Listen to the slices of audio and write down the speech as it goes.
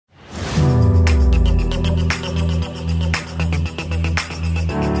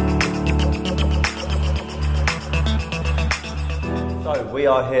we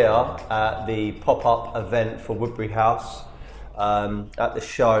are here at the pop-up event for Woodbury House at the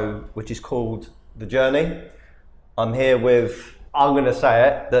show, which is called The Journey. I'm here with, I'm going to say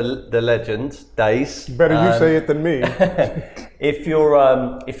it, the legend, DAZE. Better you say it than me. If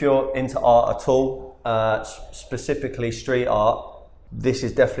you're into art at all, specifically street art, this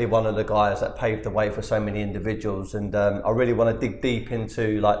is definitely one of the guys that paved the way for so many individuals. And I really want to dig deep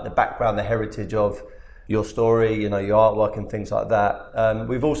into like the background, the heritage of your story, you know, your artwork and things like that.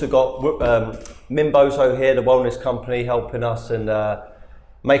 We've also got Mimbozo here, the wellness company, helping us and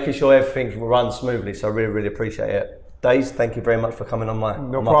making sure everything runs smoothly. So I really, really appreciate it. DAZE, thank you very much for coming on my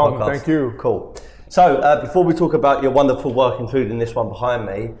problem. Podcast. Thank you. Cool. So before we talk about your wonderful work, including this one behind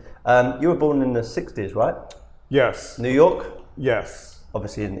me, you were born in the 60s, right? Yes. New York? Yes.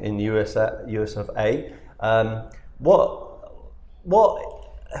 Obviously in the US of A.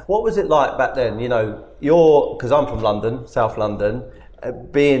 What was it like back then? You know, because I'm from London, South London,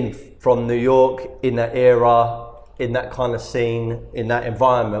 being from New York in that era, in that kind of scene, in that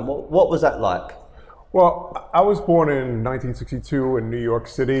environment, what was that like? Well, I was born in 1962 in New York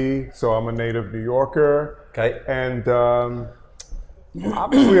City, so I'm a native New Yorker. Okay. And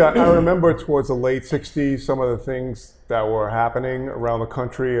obviously, I remember towards the late 60s, some of the things that were happening around the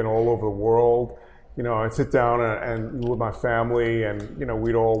country and all over the world. You know, I'd sit down and with my family and, you know,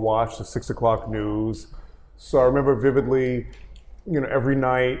 we'd all watch the 6 o'clock news. So I remember vividly, you know, every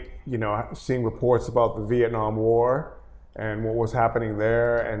night, you know, seeing reports about the Vietnam War and what was happening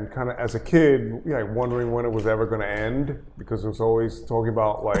there. And kind of as a kid, you know, wondering when it was ever going to end, because it was always talking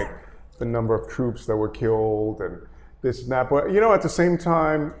about like the number of troops that were killed and this and that. But, you know, at the same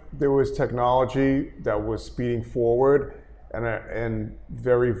time, there was technology that was speeding forward. And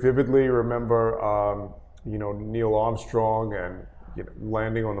very vividly remember, you know, Neil Armstrong and, you know,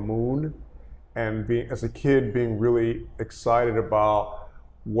 landing on the moon, and being, as a kid, being really excited about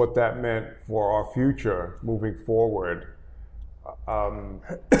what that meant for our future moving forward.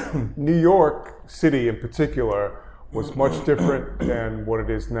 New York City in particular was much different than what it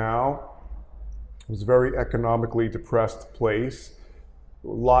is now. It was a very economically depressed place, a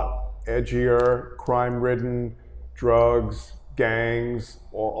lot edgier, crime-ridden, drugs, gangs,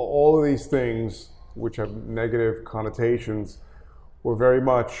 all of these things which have negative connotations were very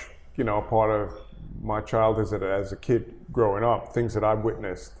much, you know, a part of my childhood as a kid growing up, things that I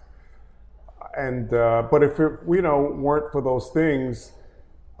witnessed. And but if it, you know, weren't for those things,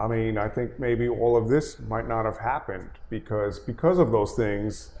 I mean, I think maybe all of this might not have happened, because of those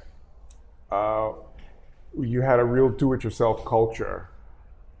things, you had a real do-it-yourself culture,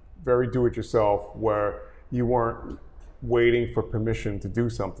 very do-it-yourself, where you weren't waiting for permission to do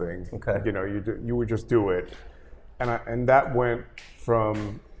something. Okay. You know, you would just do it, and that went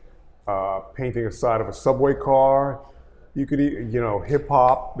from painting a side of a subway car. You could, you know, hip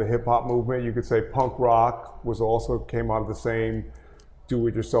hop, the hip hop movement. You could say punk rock was also came out of the same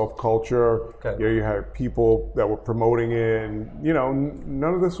do-it-yourself culture. Okay. You know, you had people that were promoting it, and you know,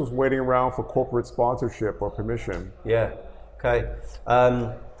 none of this was waiting around for corporate sponsorship or permission. Yeah. Okay.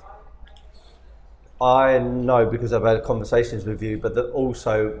 I know because I've had conversations with you, but that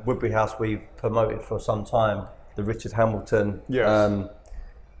also Woodbury House we've promoted for some time, the Richard Hamilton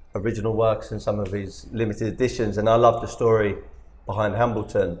original works and some of his limited editions, and I love the story behind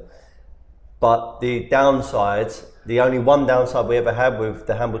Hamilton. But the downsides, the only one downside we ever had with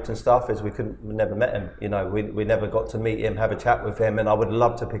the Hamilton stuff is we never met him. You know, we never got to meet him, have a chat with him, and I would have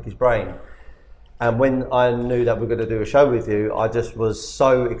loved to pick his brain. And when I knew that we were going to do a show with you, I just was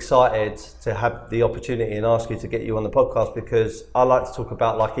so excited to have the opportunity and ask you to get you on the podcast, because I like to talk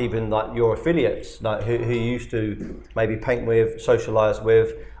about like even like your affiliates, like who you used to maybe paint with, socialise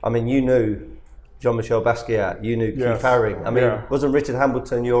with. I mean, you knew Jean-Michel Basquiat, you knew Keith Haring. I mean, wasn't Richard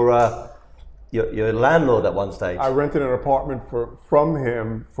Hamilton your landlord at one stage? I rented an apartment from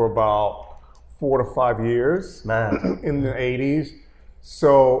him for about 4 to 5 years. Man. In the 80s.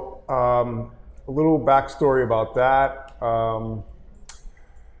 So a little backstory about that.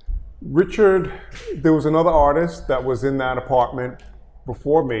 Richard, there was another artist that was in that apartment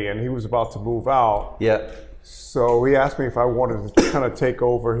before me, and he was about to move out. Yeah. So he asked me if I wanted to kind of take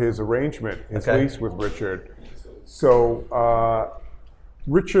over his arrangement, his lease with Richard. So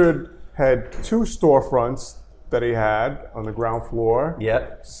Richard had 2 storefronts that he had on the ground floor.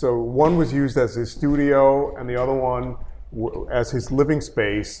 Yeah. So one was used as his studio, and the other one as his living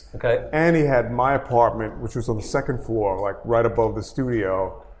space. Okay. And he had my apartment, which was on the 2nd floor, like right above the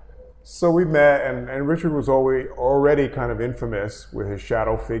studio. So we met, and Richard was already kind of infamous with his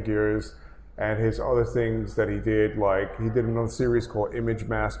shadow figures and his other things that he did. Like he did another series called Image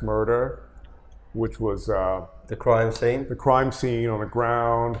Mass Murder, which was the crime scene. The crime scene on the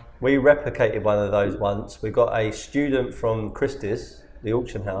ground. We replicated one of those once. We got a student from Christie's, the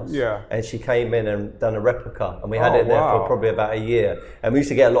auction house, and she came in and done a replica, and we had it there for probably about a year. And we used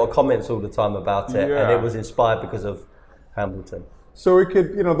to get a lot of comments all the time about it, and it was inspired because of Hambleton. So it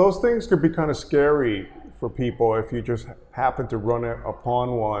could, those things could be kind of scary for people if you just happen to run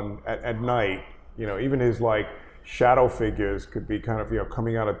upon one at night. Even his shadow figures could be kind of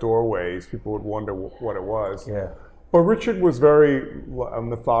coming out of doorways. People would wonder what it was. Yeah. But Richard was very a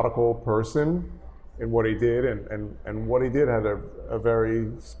methodical person in what he did, and what he did had a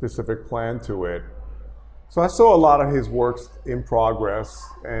very specific plan to it. So I saw a lot of his works in progress,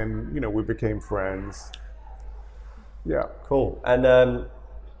 and we became friends. Yeah. Cool. And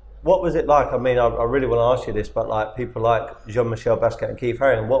what was it like? I mean, I really want to ask you this, but people like Jean-Michel Basquiat and Keith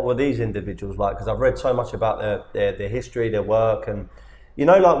Haring, what were these individuals like? Because I've read so much about their history, their work, and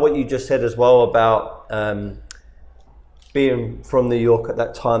like what you just said as well about being from New York at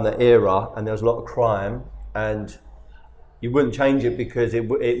that time, that era, and there was a lot of crime, and you wouldn't change it because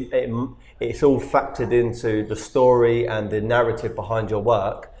it's all factored into the story and the narrative behind your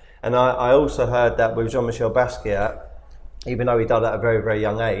work. And I also heard that with Jean-Michel Basquiat, even though he died at a very, very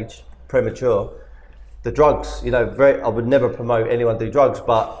young age, premature, the drugs, I would never promote anyone do drugs,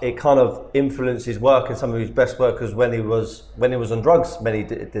 but it kind of influenced his work, and some of his best work was when he was on drugs, many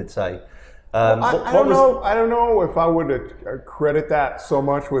did say. I don't know if I would credit that so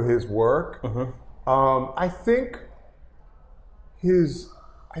much with his work. Mm-hmm. I think his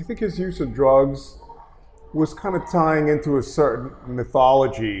use of drugs was kind of tying into a certain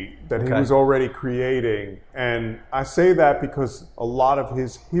mythology that he was already creating. And I say that because a lot of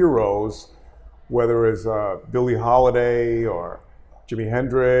his heroes, whether it's Billie Holiday or Jimi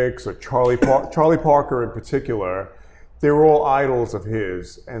Hendrix or Charlie Parker in particular, they were all idols of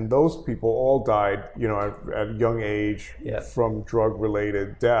his. And those people all died, at a young age from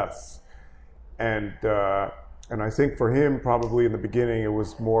drug-related deaths. And I think for him, probably in the beginning, it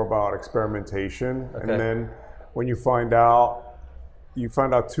was more about experimentation. And then when you find out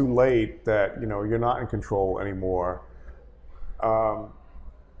too late that, you're not in control anymore.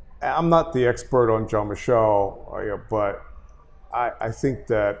 I'm not the expert on Jean-Michel, but I think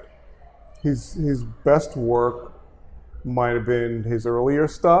that his best work might have been his earlier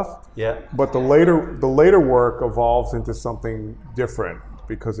stuff. Yeah. But the later work evolves into something different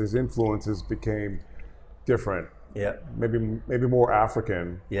because his influences became different. Yeah. Maybe more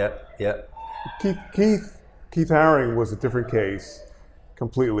African. Yeah. Yeah. Keith Haring was a different case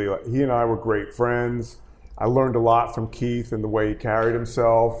completely. He and I were great friends. I learned a lot from Keith and the way he carried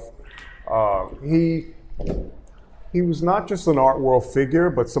himself. He was not just an art world figure,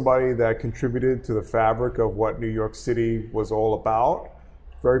 but somebody that contributed to the fabric of what New York City was all about.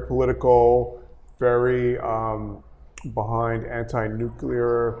 Very political, very behind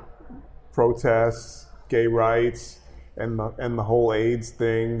anti-nuclear protests, gay rights, and the whole AIDS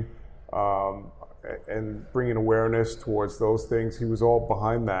thing, and bringing awareness towards those things. He was all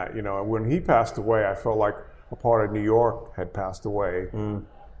behind that, And when he passed away, I felt like a part of New York had passed away. Mm.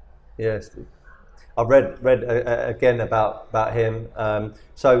 Yes, I've read again about him.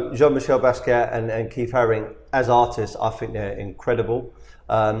 So Jean-Michel Basquiat and Keith Haring as artists, I think they're incredible.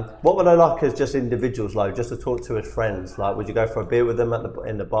 What were they like as just individuals, just to talk to as friends? Would you go for a beer with them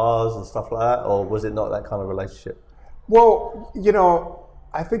in the bars and stuff like that, or was it not that kind of relationship? Well,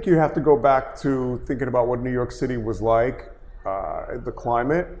 I think you have to go back to thinking about what New York City was like, the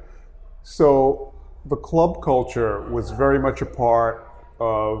climate. So the club culture was very much a part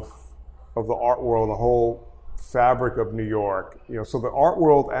of the art world, the whole fabric of New York. So the art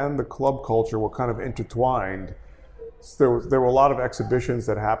world and the club culture were kind of intertwined. So there were a lot of exhibitions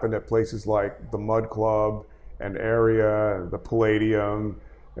that happened at places like the Mud Club and Area, and the Palladium,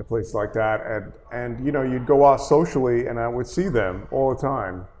 and places like that. And you'd go out socially, and I would see them all the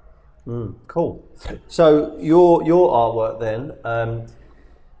time. Cool. So your artwork then, I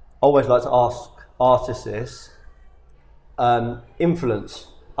always like to ask artists this, influence.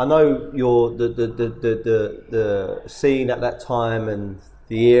 I know the scene at that time and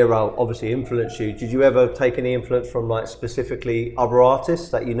the era obviously influenced you. Did you ever take any influence from specifically other artists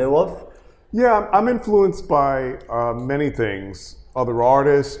that you knew of? Yeah, I'm influenced by many things. Other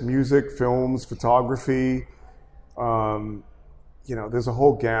artists, music, films, photography. There's a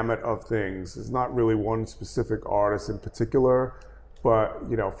whole gamut of things. There's not really one specific artist in particular. But,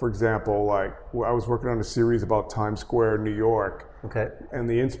 for example, I was working on a series about Times Square, New York. Okay. And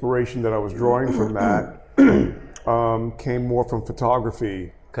the inspiration that I was drawing from that came more from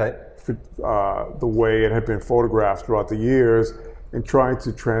photography. Okay. The way it had been photographed throughout the years, and trying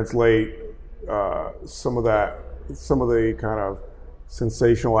to translate some of the kind of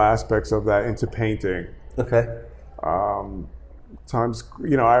sensational aspects of that into painting. Okay. Times,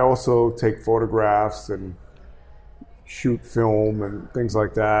 I also take photographs and shoot film and things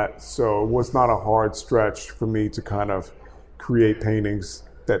like that. So it was not a hard stretch for me to kind of create paintings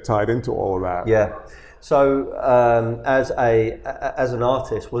that tied into all of that. Yeah. So as an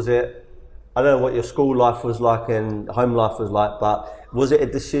artist, was it, I don't know what your school life was like and home life was like, but was it a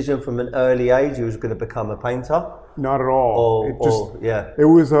decision from an early age you was going to become a painter? Not at all. It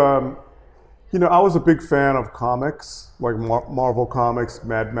was, I was a big fan of comics, like Marvel Comics,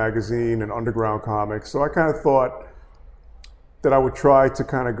 Mad Magazine, and Underground Comics. So I kind of thought that I would try to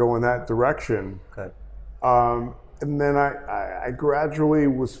kind of go in that direction. Okay. And then I gradually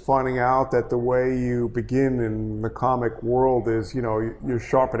was finding out that the way you begin in the comic world is, you're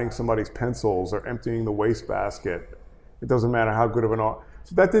sharpening somebody's pencils or emptying the wastebasket. It doesn't matter how good of an art.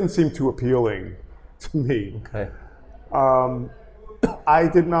 So that didn't seem too appealing to me. Okay. I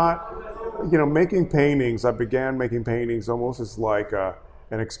did not, making paintings, I began making paintings almost as like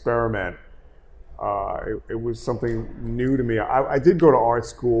an experiment. It was something new to me. I did go to art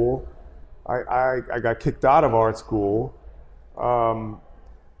school. I got kicked out of art school,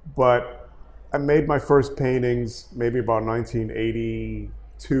 but I made my first paintings maybe about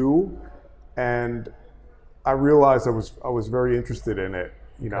 1982, and I realized I was very interested in it.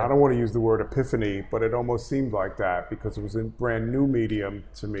 Okay. I don't want to use the word epiphany, but it almost seemed like that because it was a brand new medium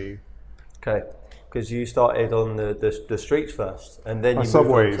to me. Okay, because you started on the streets first, and then you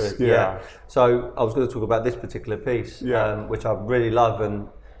subways, moved on to, yeah. So I was going to talk about this particular piece, which I really love, and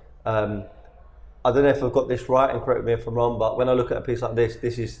I don't know if I've got this right, and correct me if I'm wrong, but when I look at a piece like this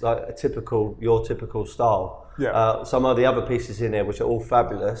is like your typical style. Yeah. Some of the other pieces in there, which are all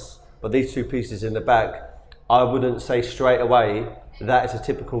fabulous, but these two pieces in the back, I wouldn't say straight away that is a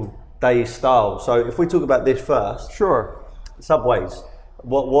typical DAZE style. So if we talk about this first, sure. Subways.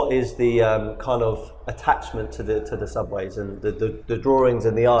 What is the kind of attachment to the subways and the drawings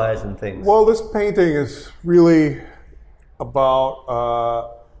and the eyes and things? Well, this painting is really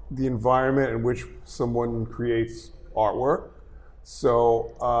about the environment in which someone creates artwork.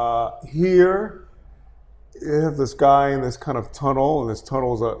 So here you have this guy in this kind of tunnel, and this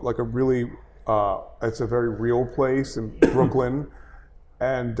tunnel is like a really, it's a very real place in Brooklyn.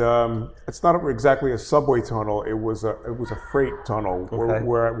 And it's not exactly a subway tunnel. It was a freight tunnel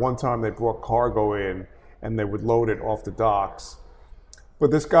where at one time they brought cargo in and they would load it off the docks. But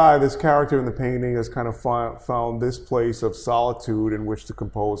this character in the painting has kind of found this place of solitude in which to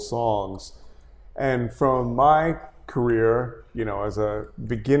compose songs. And from my career, as a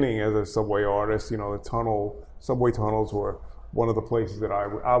beginning as a subway artist, subway tunnels were one of the places that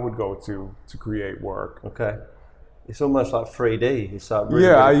I would go to create work. Okay. It's almost like 3D. It's like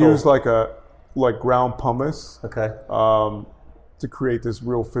really, I cool. use like ground pumice. Okay. To create this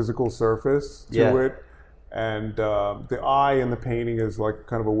real physical surface to it, and the eye in the painting is like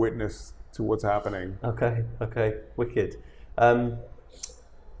kind of a witness to what's happening. Okay. Wicked.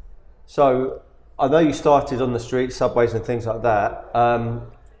 So I know you started on the streets, subways, and things like that.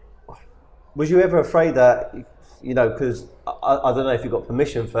 Was you ever afraid that? Because I don't know if you got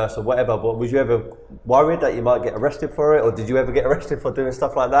permission first or whatever, but was you ever worried that you might get arrested for it, or did you ever get arrested for doing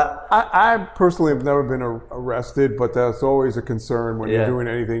stuff like that? I personally have never been arrested, but that's always a concern when you're doing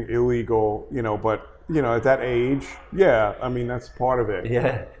anything illegal, But at that age, that's part of it.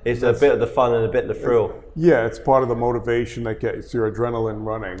 Yeah, it's a bit of the fun and a bit of the thrill. Yeah, it's part of the motivation that gets your adrenaline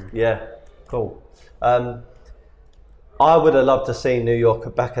running. Yeah, cool. I would have loved to see New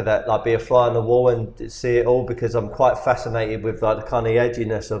York back of that, like be a fly on the wall and see it all, because I'm quite fascinated with like the kind of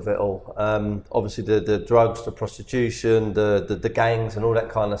edginess of it all. Obviously the drugs, the prostitution, the gangs and all that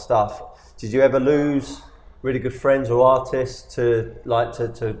kind of stuff. Did you ever lose really good friends or artists to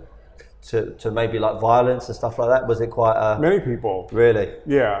maybe like violence and stuff like that? Was it quite many people? Really?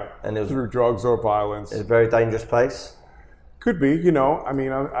 Yeah. And it was through drugs or violence. It's a very dangerous place. Could be,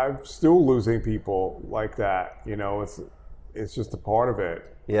 I'm still losing people like that. It's just a part of it.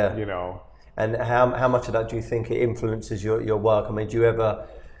 Yeah. And how much of that do you think it influences your work? I mean, do you ever?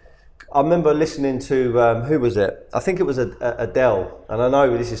 I remember listening to who was it? I think it was Adele, and I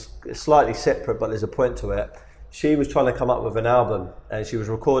know this is slightly separate, but there's a point to it. She was trying to come up with an album, and she was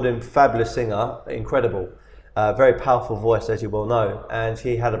recording. Fabulous singer, incredible, very powerful voice, as you well know. And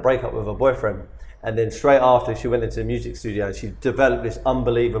she had a breakup with her boyfriend. And then straight after, she went into the music studio and she developed this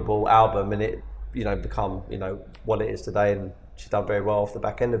unbelievable album, and it, become, what it is today, and she's done very well off the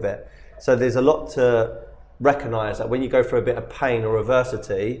back end of it. So there's a lot to recognise that when you go through a bit of pain or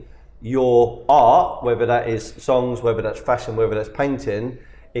adversity, your art, whether that is songs, whether that's fashion, whether that's painting,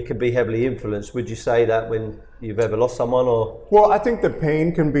 it can be heavily influenced. Would you say that when you've ever lost someone, or? Well, I think the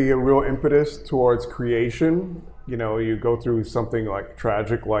pain can be a real impetus towards creation. You know, you go through something like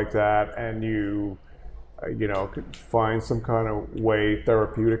tragic like that, and you could find some kind of way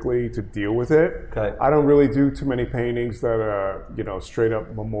therapeutically to deal with it. Okay. I don't really do too many paintings that are, straight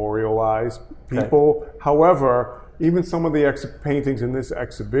up memorialize people. Okay. However, even some of the paintings in this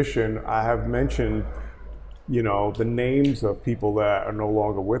exhibition, I have mentioned, the names of people that are no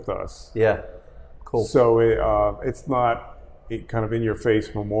longer with us. Yeah, cool. So it's not kind of in your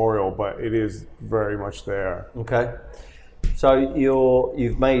face memorial, but it is very much there. Okay. So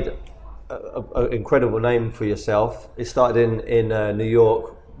you've made an incredible name for yourself. It started in New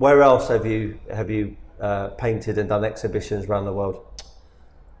York. Where else have you painted and done exhibitions around the world?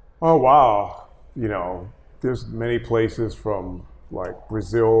 Oh wow! There's many places from like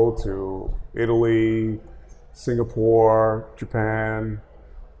Brazil to Italy, Singapore, Japan,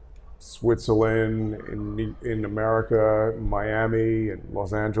 Switzerland, in America, Miami, and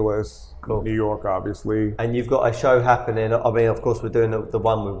Los Angeles, cool. New York, obviously. And you've got a show happening. I mean, of course, we're doing the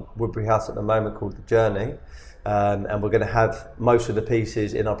one with Woodbury House at the moment called The Journey, and we're going to have most of the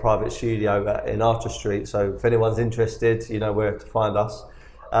pieces in our private studio in Archer Street. So if anyone's interested, you know where to find us.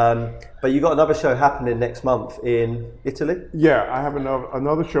 But you got another show happening next month in Italy? Yeah, I have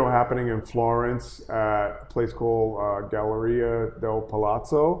another show happening in Florence at a place called Galleria del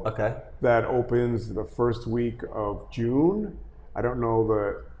Palazzo. Okay. That opens the first week of June. I don't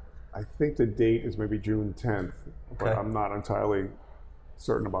know I think the date is maybe June 10th, but okay. I'm not entirely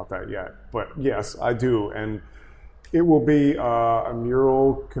certain about that yet. But yes, I do. And it will be a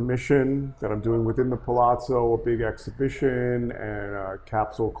mural commission that I'm doing within the Palazzo, a big exhibition, and a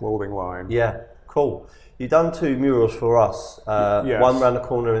capsule clothing line. Yeah, cool. You've done 2 murals for us. Yes. One around the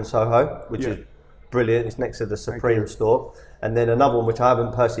corner in Soho, which is brilliant. It's next to the Supreme store. And then another one, which I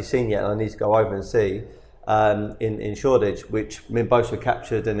haven't personally seen yet, and I need to go over and see, in Shoreditch, which both were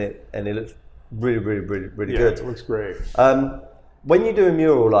captured, and it looks really good. It looks great. When you do a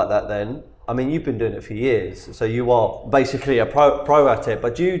mural like that, then, I mean, you've been doing it for years, so you are basically a pro at it,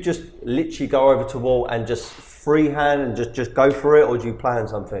 but do you just literally go over to wall and just freehand and just go for it, or do you plan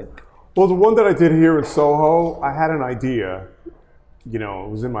something? Well, the one that I did here in Soho, I had an idea, it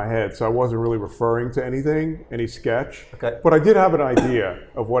was in my head, so I wasn't really referring to any sketch, okay. But I did have an idea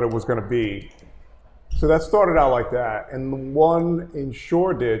of what it was going to be. So that started out like that, and the one in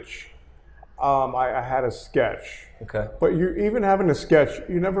Shoreditch, I had a sketch. Okay. But even having a sketch,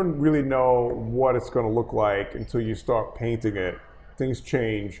 you never really know what it's going to look like until you start painting it. Things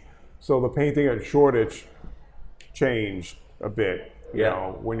change. So the painting at Shoreditch changed a bit.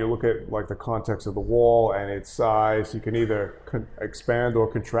 When you look at like the context of the wall and its size, you can either expand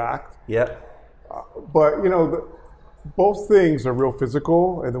or contract. Yeah. But both things are real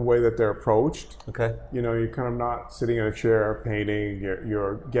physical in the way that they're approached. Okay. You're kind of not sitting in a chair painting.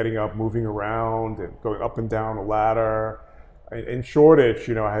 You're getting up, moving around, and going up and down a ladder. In Shoreditch,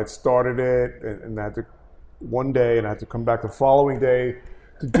 I had started it, and I had to one day, and I had to come back the following day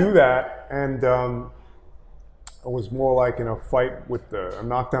to do that. And I was more like in a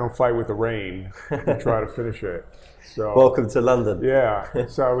knockdown fight with the rain to try to finish it. So welcome to London. Yeah.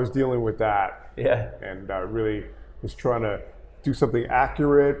 So I was dealing with that. Yeah. And I really was trying to do something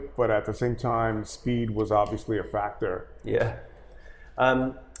accurate, but at the same time, speed was obviously a factor. Yeah.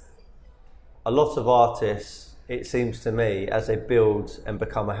 A lot of artists, it seems to me, as they build and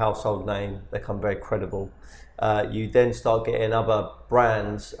become a household name, they become very credible. You then start getting other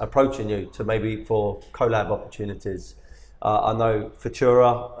brands approaching you to maybe for collab opportunities. I know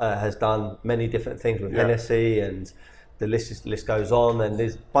Futura has done many different things with Hennessy, and the list goes on, and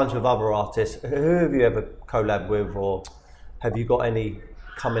there's a bunch of other artists. Who have you ever collabed with, or have you got any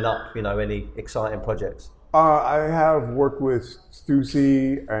coming up, any exciting projects? I have worked with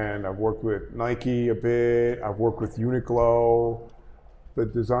Stussy, and I've worked with Nike a bit. I've worked with Uniqlo. The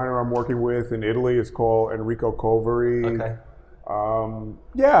designer I'm working with in Italy is called Enrico Coveri. Okay.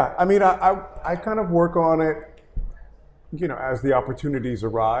 I mean, I kind of work on it, as the opportunities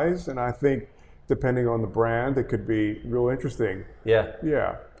arise, and I think depending on the brand, it could be real interesting. Yeah.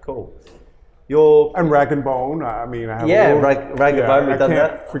 Yeah. Cool. And Rag and Bone. I mean, I have Rag and Bone. We've done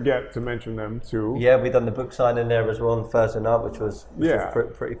that. I can't forget to mention them too. Yeah, we've done the book signing there as well on Thursday night, which was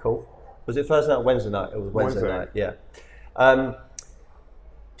pretty cool. Was it Thursday night or Wednesday night? It was Wednesday night. Yeah.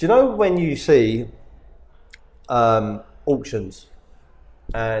 Do you know when you see auctions?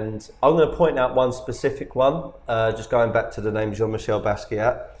 And I'm going to point out one specific one, just going back to the name Jean-Michel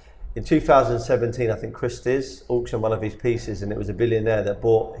Basquiat. In 2017, I think Christie's auctioned one of his pieces, and it was a billionaire that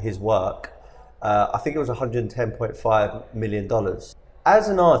bought his work. I think it was $110.5 million. As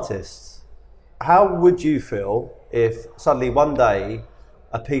an artist, how would you feel if suddenly one day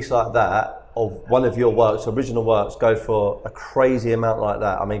a piece like that of one of your works, original works, go for a crazy amount like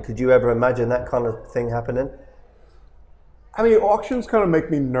that? I mean, could you ever imagine that kind of thing happening? I mean, auctions kind of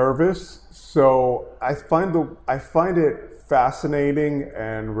make me nervous, so I find it fascinating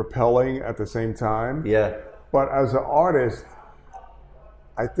and repelling at the same time. Yeah. But as an artist,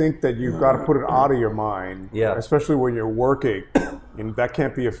 I think that you've got to put it out of your mind, yeah. especially when you're working, and that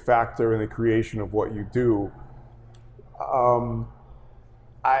can't be a factor in the creation of what you do.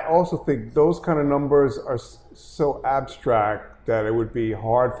 I also think those kind of numbers are so abstract that it would be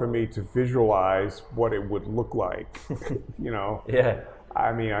hard for me to visualize what it would look like, you know? Yeah.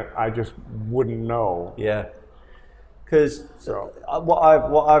 I mean, I just wouldn't know. Yeah. Because what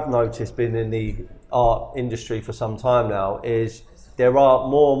I've noticed being in the art industry for some time now is there are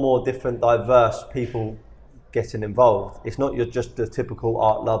more and more different diverse people getting involved. It's not just the typical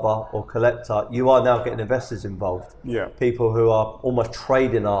art lover or collector. You are now getting investors involved. Yeah. People who are almost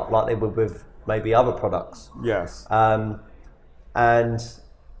trading art like they would with maybe other products. Yes. And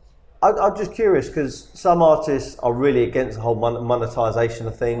I'm just curious because some artists are really against the whole monetization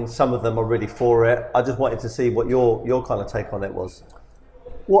of things. Some of them are really for it. I just wanted to see what your kind of take on it was.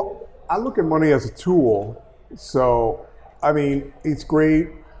 Well, I look at money as a tool. So, I mean, it's great,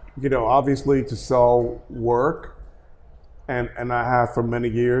 you know, obviously to sell work, and I have for many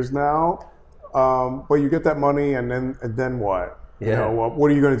years now. But you get that money, and then what? Yeah. You know, what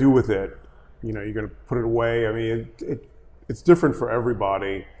are you going to do with it? You know, you're going to put it away. I mean, it's different for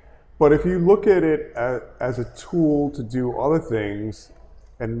everybody. But if you look at it as a tool to do other things,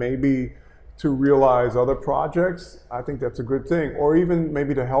 and maybe to realize other projects, I think that's a good thing. Or even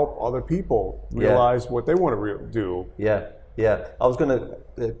maybe to help other people realize what they want to do. Yeah, yeah. I was going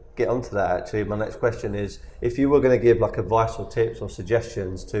to get onto that actually. My next question is, if you were going to give like advice or tips or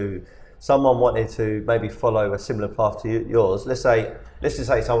suggestions to someone wanting to maybe follow a similar path to yours, let's just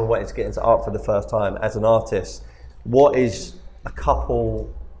say someone wanted to get into art for the first time as an artist, what is a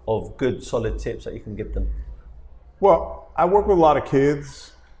couple of good solid tips that you can give them? Well, I work with a lot of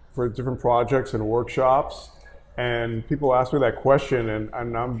kids for different projects and workshops, and people ask me that question,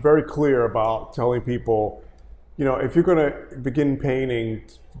 and I'm very clear about telling people, you know, if you're going to begin painting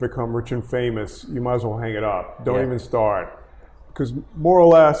to become rich and famous, you might as well hang it up. Don't even start, because more or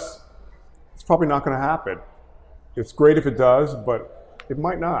less, it's probably not going to happen. It's great if it does, but it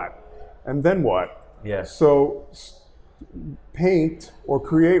might not. And then what? Yeah. So paint or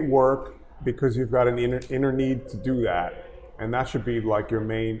create work because you've got an inner need to do that. And that should be like your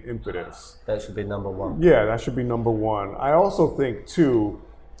main impetus. That should be number one. Yeah, that should be number one. I also think, too,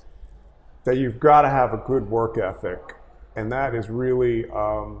 that you've got to have a good work ethic. And that is really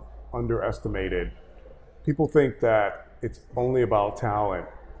underestimated. People think that it's only about talent.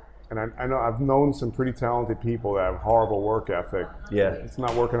 And I know I've known some pretty talented people that have horrible work ethic. Yeah. It's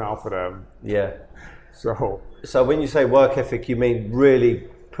not working out for them. Yeah. So when you say work ethic, you mean really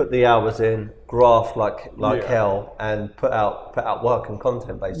put the hours in, graft like hell, and put out work and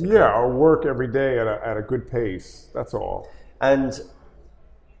content basically. Yeah, or work every day at a good pace. That's all. And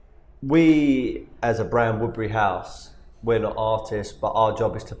we, as a brand, Woodbury House, we're not artists, but our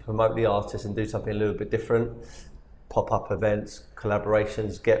job is to promote the artists and do something a little bit different. Pop-up events,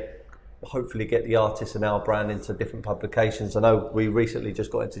 collaborations, hopefully get the artists and our brand into different publications. I know we recently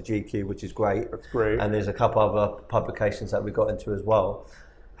just got into GQ, which is great. That's great. And there's a couple other publications that we got into as well.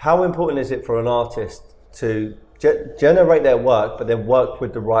 How important is it for an artist to generate their work, but then work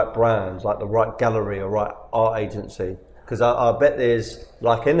with the right brands, like the right gallery or right art agency? Because I bet there's,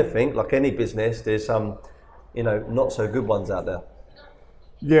 like anything, like any business, there's some, you know, not so good ones out there.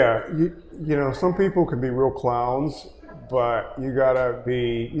 Yeah, you know, some people can be real clowns, but you've got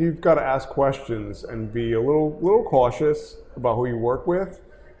to ask questions and be a little cautious about who you work with.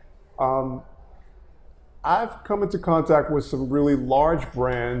 I've come into contact with some really large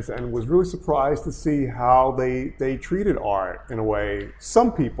brands and was really surprised to see how they treated art in a way.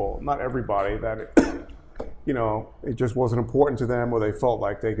 Some people, not everybody, that you know, it just wasn't important to them, or they felt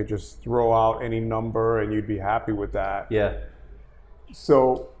like they could just throw out any number and you'd be happy with that. Yeah.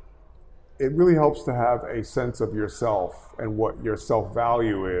 So it really helps to have a sense of yourself and what your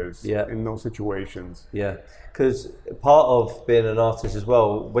self-value is in those situations. Yeah, because part of being an artist as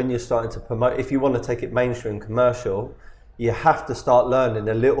well, when you're starting to promote, if you want to take it mainstream commercial, you have to start learning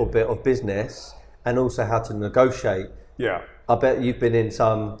a little bit of business and also how to negotiate. Yeah. I bet you've been in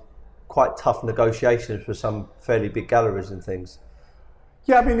some quite tough negotiations with some fairly big galleries and things.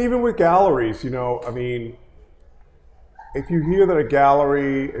 Yeah, I mean, even with galleries, you know, I mean, if you hear that a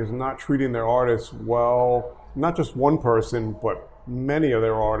gallery is not treating their artists well, not just one person, but many of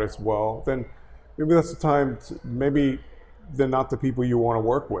their artists well, then maybe that's the time. Maybe they're not the people you want to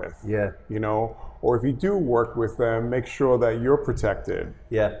work with. Yeah. You know, or if you do work with them, make sure that you're protected.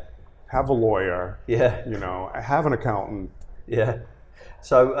 Yeah. Have a lawyer. Yeah. You know, have an accountant. Yeah.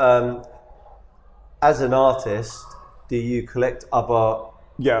 So, as an artist, do you collect other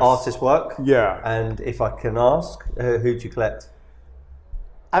artist work? Yeah. And if I can ask, who do you collect?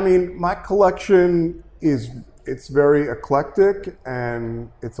 I mean, my collection it's very eclectic,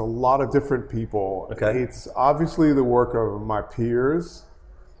 and it's a lot of different people. Okay. It's obviously the work of my peers,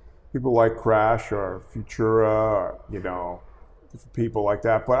 people like Crash or Futura, or, you know, people like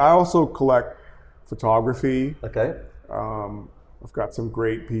that. But I also collect photography. Okay. I've got some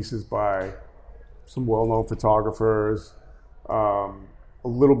great pieces by some well-known photographers. A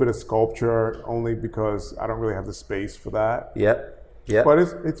little bit of sculpture, only because I don't really have the space for that. Yep. Yep. But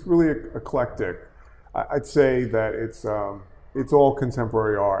it's really eclectic. I'd say that it's all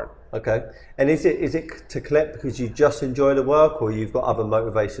contemporary art. Okay. And is it to collect because you just enjoy the work, or you've got other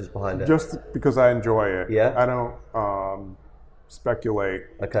motivations behind it? Just because I enjoy it. Yeah. I don't speculate.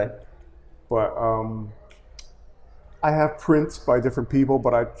 Okay. But I have prints by different people,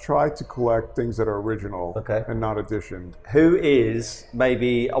 but I try to collect things that are original and not edition. Who is,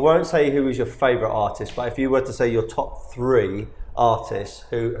 maybe, I won't say who is your favorite artist, but if you were to say your top 3 artists,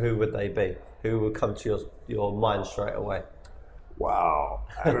 who would they be? Who would come to your mind straight away? Wow,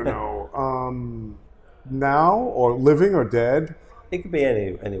 I don't know. Now, or living or dead? It could be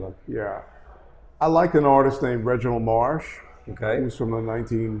anyone. Yeah. I like an artist named Reginald Marsh. Okay. Who's from the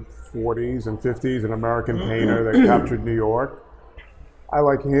 1940s and 50s, an American painter that captured New York. I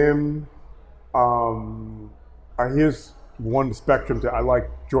like him. Here's one spectrum I like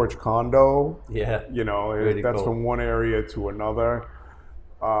George Condo. Yeah. You know, really that's cool. from one area to another.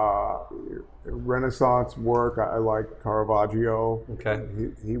 Renaissance work, I like Caravaggio. Okay.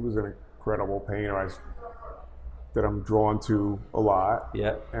 He was an incredible painter that I'm drawn to a lot.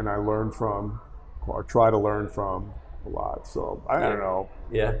 Yeah. And I learn from, or try to learn from a lot. So I don't know.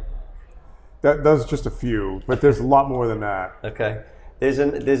 Yeah. That's just a few, but there's a lot more than that. Okay. There's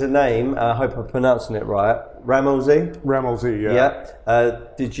a name, I hope I'm pronouncing it right. Rammellzee? Rammellzee, yeah. Yeah.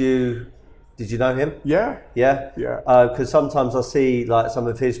 Did you know him? Yeah. Yeah? Yeah. Because sometimes I see like some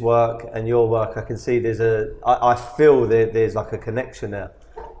of his work and your work, I can see I feel there's like a connection there.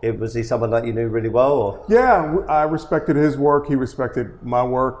 Was he someone that you knew really well? Or? Yeah, I respected his work. He respected my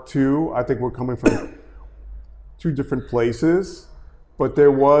work too. I think we're coming from 2 different places, but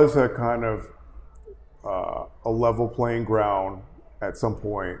there was a kind of a level playing ground at some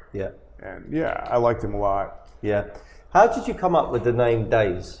point. Yeah. And yeah, I liked him a lot. Yeah. How did you come up with the name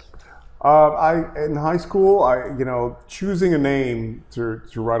DAZE? In high school, choosing a name to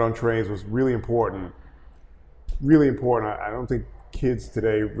ride on trains was really important. Really important. I don't think kids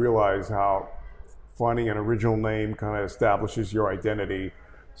today realize how finding an original name kind of establishes your identity.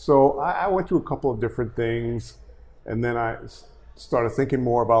 So I went through a couple of different things, and then I started thinking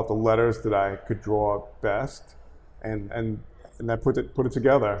more about the letters that I could draw best, and I put it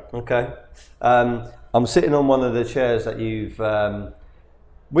together. Okay. I'm sitting on one of the chairs that you've.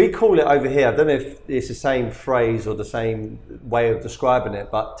 We call it over here. I don't know if it's the same phrase or the same way of describing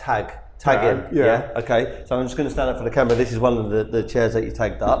it, but tagging. Yeah. Okay. So I'm just going to stand up for the camera. This is one of the chairs that you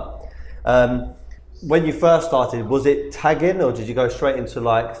tagged up. When you first started, was it tagging, or did you go straight into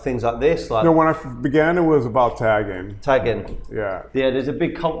like things like this? Like no, when I began, it was about tagging. Tagging. Yeah. Yeah. There's a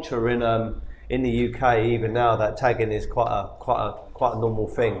big culture in the UK even now that tagging is quite a normal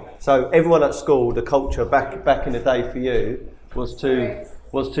thing. So everyone at school, the culture back in the day for you was to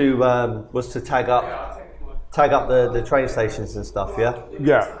tag up the train stations and stuff. Yeah.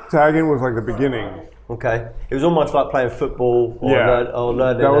 Yeah. Tagging was like the beginning. Okay. It was almost like playing football or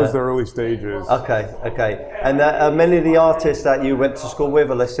learning. That was the early stages. Okay. And many of the artists that you went to school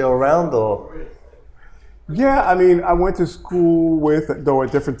with, are they still around, or? Yeah, I mean, I went to school with, though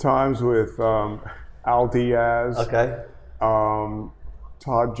at different times, with Al Diaz. Okay.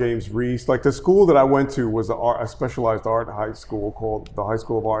 Todd James Reese. Like the school that I went to was a specialized art high school called the High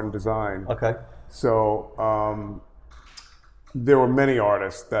School of Art and Design. Okay. So there were many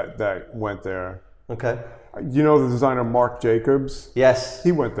artists that went there. Okay. You know the designer Marc Jacobs? Yes.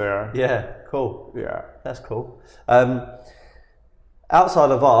 He went there. Yeah, cool. Yeah. That's cool.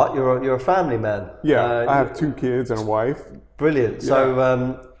 Outside of art, you're a family man. Yeah, I have 2 kids and a wife. Brilliant. Yeah.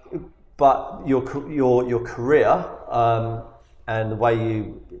 So, but your career and the way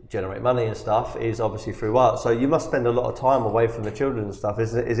you generate money and stuff is obviously through art. So you must spend a lot of time away from the children and stuff.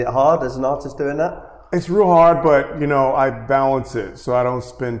 Is it hard as an artist doing that? It's real hard, but you know, I balance it so I don't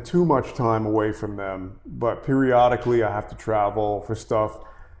spend too much time away from them. But periodically, I have to travel for stuff,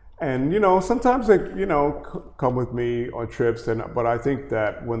 and you know, sometimes they, you know, come with me on trips. But I think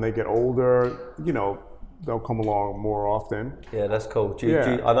that when they get older, you know, they'll come along more often. Yeah, that's cool. I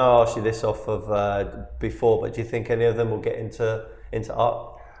know I asked you this off of before, but do you think any of them will get into art?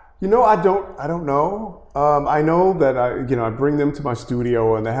 You know, I don't know. I know that I bring them to my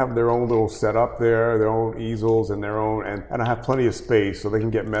studio and they have their own little setup there, their own easels and their own, and I have plenty of space so they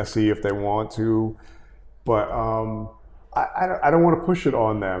can get messy if they want to. But I don't want to push it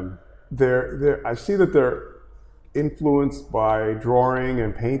on them. I see that they're influenced by drawing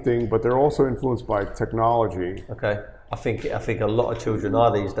and painting, but they're also influenced by technology. Okay. I think a lot of children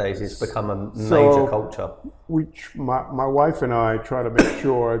are these days. It's become a major culture. My wife and I try to make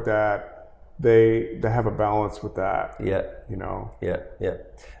sure that they have a balance with that. Yeah. You know. Yeah. Yeah.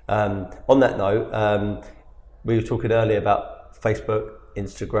 On that note, we were talking earlier about Facebook,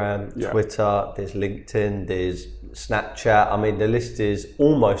 Instagram, Twitter. There's LinkedIn. There's Snapchat. I mean, the list is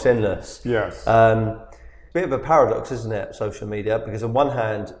almost endless. Yes. Bit of a paradox, isn't it? Social media, because on one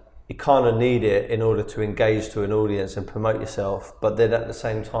hand, you kind of need it in order to engage to an audience and promote yourself, but then at the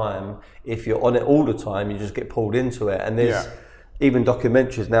same time, if you're on it all the time, you just get pulled into it. And there's even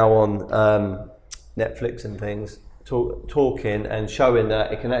documentaries now on Netflix and things talking and showing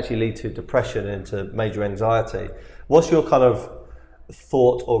that it can actually lead to depression and to major anxiety. What's your kind of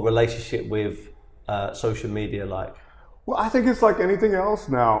thought or relationship with social media like? Well, I think it's like anything else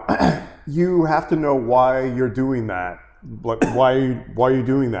now. You have to know why you're doing that. Like, why are you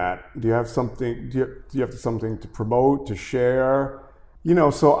doing that? Do you have something? Do you have something to promote, to share? You know,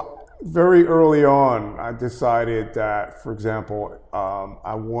 so very early on, I decided that, for example,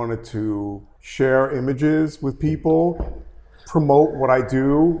 I wanted to share images with people, promote what I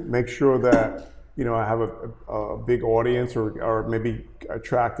do, make sure that, you know, I have a big audience, or maybe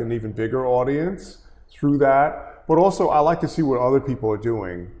attract an even bigger audience through that. But also, I like to see what other people are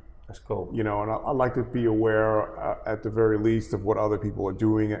doing. That's cool. You know, and I like to be aware, at the very least, of what other people are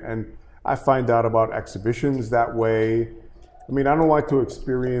doing. And I find out about exhibitions that way. I mean, I don't like to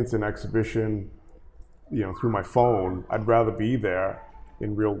experience an exhibition, you know, through my phone. I'd rather be there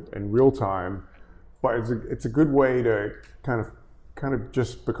in real time. But it's a good way to kind of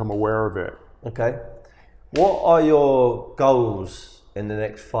just become aware of it. Okay. What are your goals in the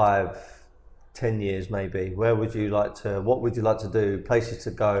next 5-10 years maybe? What would you like to do? Places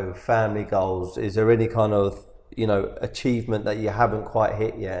to go, family goals? Is there any kind of, you know, achievement that you haven't quite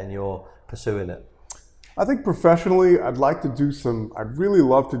hit yet and you're pursuing it? I think professionally, I'd really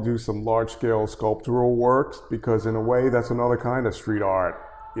love to do some large scale sculptural works, because in a way that's another kind of street art.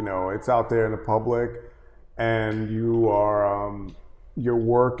 You know, it's out there in the public and you are, your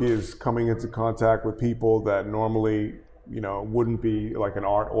work is coming into contact with people that normally, you know, wouldn't be like an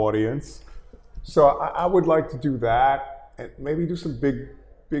art audience. So I would like to do that, and maybe do some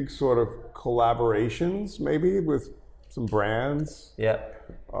big sort of collaborations, maybe with some brands. Yeah.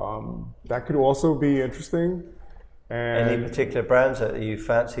 That could also be interesting. And any particular brands that you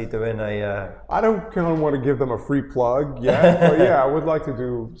fancy doing I don't kind of want to give them a free plug yet, but yeah, I would like to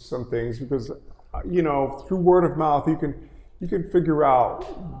do some things, because, you know, through word of mouth, you can figure out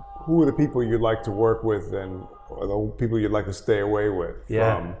who are the people you'd like to work with and the people you'd like to stay away with.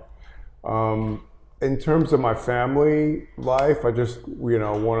 Yeah. In terms of my family life, I just, you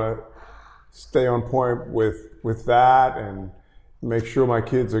know, want to stay on point with that and make sure my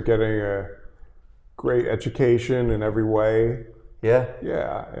kids are getting a great education in every way. Yeah.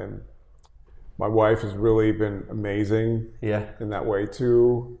 Yeah, and my wife has really been amazing. Yeah. In that way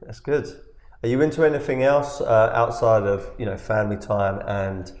too. That's good. Are you into anything else outside of, you know, family time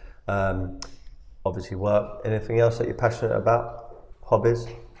and obviously work? Anything else that you're passionate about? Hobbies?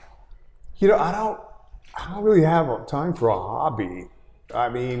 You know, I don't really have time for a hobby. I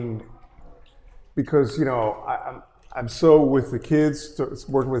mean, because, you know, I'm so with the kids,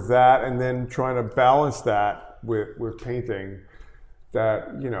 working with that, and then trying to balance that with painting,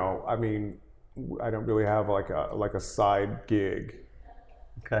 that, you know, I mean, I don't really have like a side gig.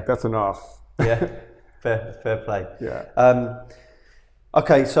 Okay. That's enough. Yeah, fair play. Yeah.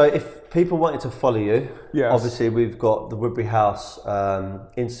 Okay, so if people wanted to follow you, yes. Obviously we've got the Woodbury House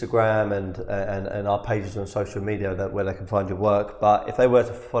Instagram and our pages on social media where they can find your work. But if they were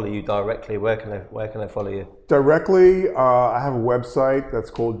to follow you directly, where can they follow you? Directly, I have a website that's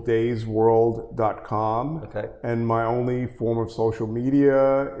called DAZEworld.com. Okay. And my only form of social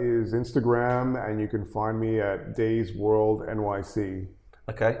media is Instagram, and you can find me at DAZEWorldNYC.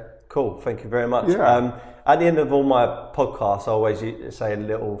 Okay, Cool, thank you very much. Yeah. At the end of all my podcasts, I always say a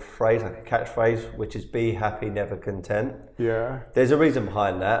little phrase, like a catchphrase, which is be happy, never content. Yeah. There's a reason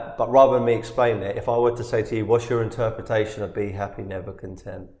behind that, but rather than me explain it, if I were to say to you, what's your interpretation of be happy, never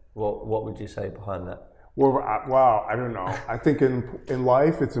content? What would you say behind that? Well, wow, I don't know. I think in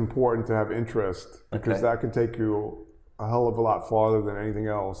life, it's important to have interest because that can take you a hell of a lot farther than anything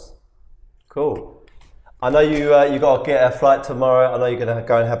else. Cool. I know you got to get a flight tomorrow. I know you're going to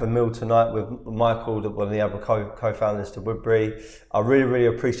go and have a meal tonight with Michael, one of the other co-founders to Woodbury. I really, really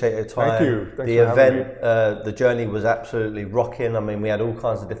appreciate your time. Thank you. Thanks the for having event, the journey was absolutely rocking. I mean, we had all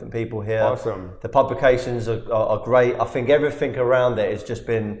kinds of different people here. Awesome. The publications are great. I think everything around it has just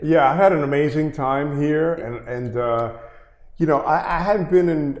been... Yeah, I had an amazing time here. And you know, I hadn't been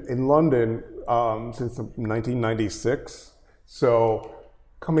in London since 1996. So...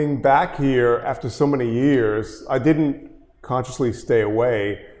 coming back here after so many years, I didn't consciously stay away,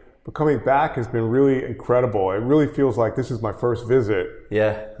 but coming back has been really incredible. It really feels like this is my first visit.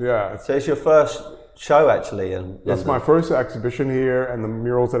 Yeah. Yeah. So it's your first show actually in London. It's my first exhibition here, and the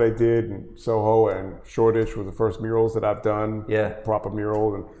murals that I did in Soho and Shoreditch were the first murals that I've done. Yeah. Proper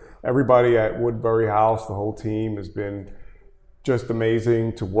murals. And everybody at Woodbury House, the whole team has been just amazing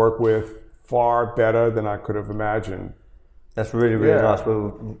to work with, far better than I could have imagined. That's really, really nice.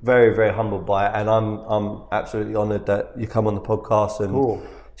 We're very, very humbled by it, and I'm absolutely honoured that you come on the podcast and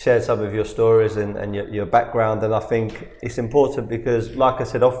share some of your stories and your background. And I think it's important because, like I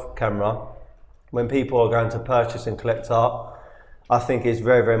said off camera, when people are going to purchase and collect art, I think it's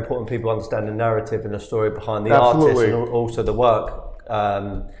very, very important people understand the narrative and the story behind the artist and also the work.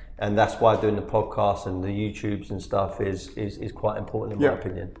 And that's why doing the podcast and the YouTubes and stuff is quite important in my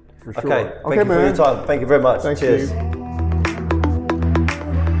opinion. For sure. Okay, thank you for your time. Thank you very much. Thanks, Cheers. Steve.